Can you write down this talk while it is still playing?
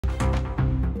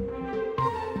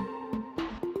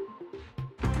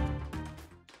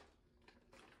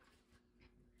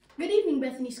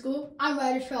Bethany School. I'm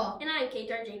Ryder Shaw. And I'm Kate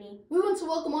Darjani. We want to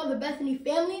welcome all the Bethany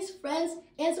families, friends,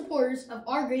 and supporters of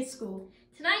our great school.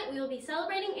 Tonight, we will be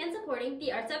celebrating and supporting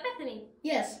the arts at Bethany.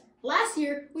 Yes, last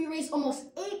year, we raised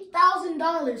almost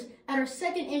 $8,000 at our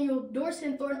second annual Doris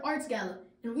Henthorne Arts Gala,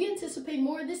 and we anticipate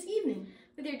more this evening.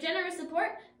 With your generous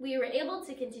support, we were able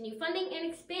to continue funding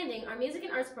and expanding our music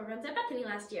and arts programs at Bethany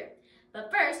last year.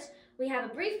 But first, we have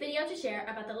a brief video to share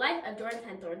about the life of Doris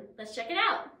Henthorne. Let's check it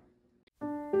out.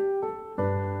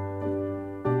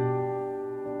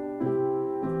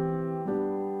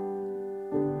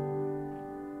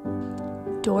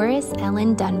 Doris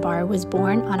Ellen Dunbar was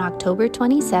born on October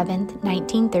 27,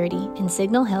 1930 in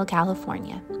Signal Hill,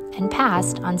 California, and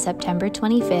passed on September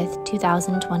 25,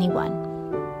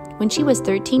 2021. When she was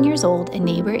 13 years old, a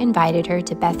neighbor invited her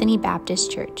to Bethany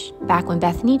Baptist Church, back when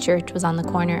Bethany Church was on the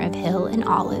corner of Hill and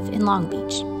Olive in Long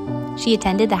Beach. She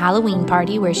attended the Halloween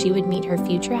party where she would meet her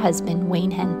future husband,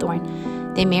 Wayne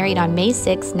Henthorne. They married on May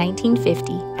 6,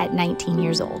 1950, at 19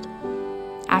 years old.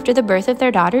 After the birth of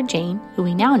their daughter Jane, who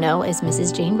we now know as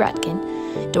Mrs. Jane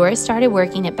Rutkin, Doris started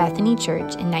working at Bethany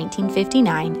Church in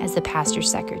 1959 as the pastor's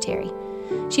secretary.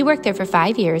 She worked there for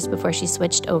 5 years before she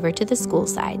switched over to the school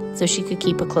side so she could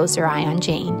keep a closer eye on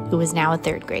Jane, who was now a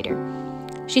third grader.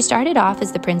 She started off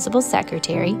as the principal's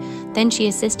secretary, then she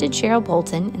assisted Cheryl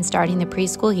Bolton in starting the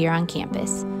preschool here on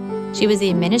campus. She was the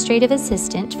administrative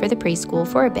assistant for the preschool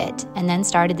for a bit and then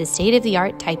started the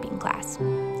state-of-the-art typing class.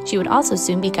 She would also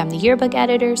soon become the yearbook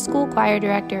editor, school choir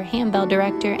director, handbell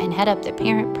director, and head up the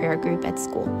parent prayer group at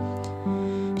school.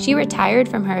 She retired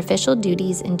from her official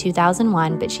duties in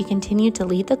 2001, but she continued to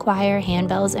lead the choir,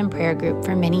 handbells, and prayer group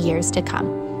for many years to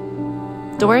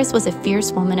come. Doris was a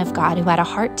fierce woman of God who had a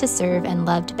heart to serve and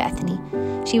loved Bethany.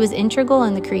 She was integral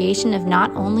in the creation of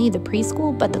not only the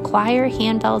preschool, but the choir,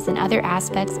 handbells, and other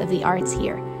aspects of the arts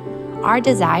here. Our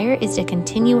desire is to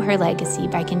continue her legacy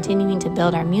by continuing to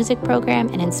build our music program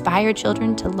and inspire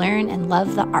children to learn and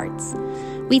love the arts.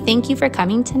 We thank you for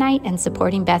coming tonight and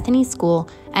supporting Bethany School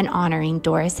and honoring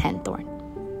Doris Henthorne.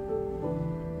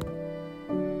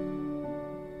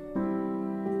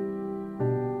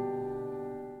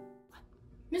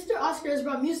 Mr. Oscar has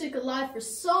brought music alive for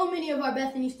so many of our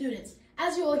Bethany students,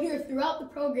 as you will hear throughout the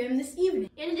program this evening.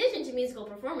 In addition to musical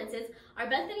performances, our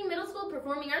Bethany Middle School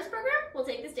Performing Arts program will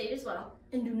take the stage as well.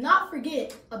 And do not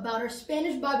forget about our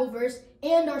Spanish Bible verse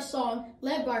and our song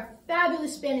led by our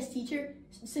fabulous Spanish teacher,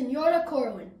 Senora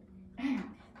Corwin.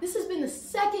 This has been the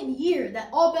second year that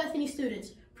all Bethany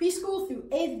students, preschool through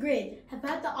 8th grade, have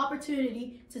had the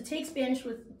opportunity to take Spanish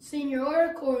with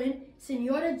Senora Corwin,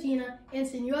 Senora Gina, and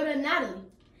Senora Natalie.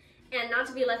 And not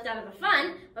to be left out of the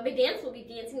fun, Bubby Dance will be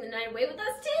dancing the night away with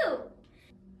us too.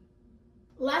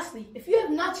 Lastly, if you have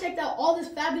not checked out all this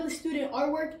fabulous student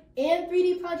artwork and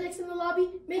 3D projects in the lobby,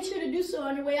 make sure to do so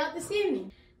on your way out this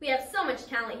evening. We have so much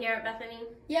talent here at Bethany.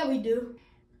 Yeah, we do.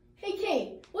 Hey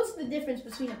Kate, what's the difference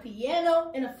between a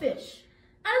piano and a fish?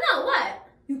 I don't know, what?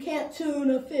 You can't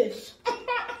tune a fish.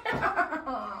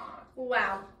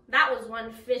 Wow, that was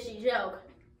one fishy joke.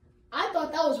 I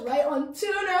thought that was right on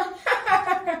tuna.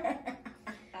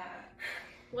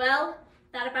 Well,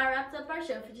 that about wraps up our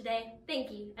show for today.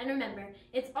 Thank you, and remember,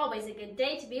 it's always a good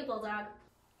day to be a bulldog.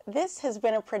 This has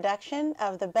been a production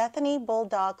of the Bethany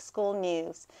Bulldog School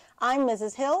News. I'm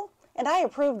Mrs. Hill, and I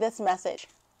approve this message.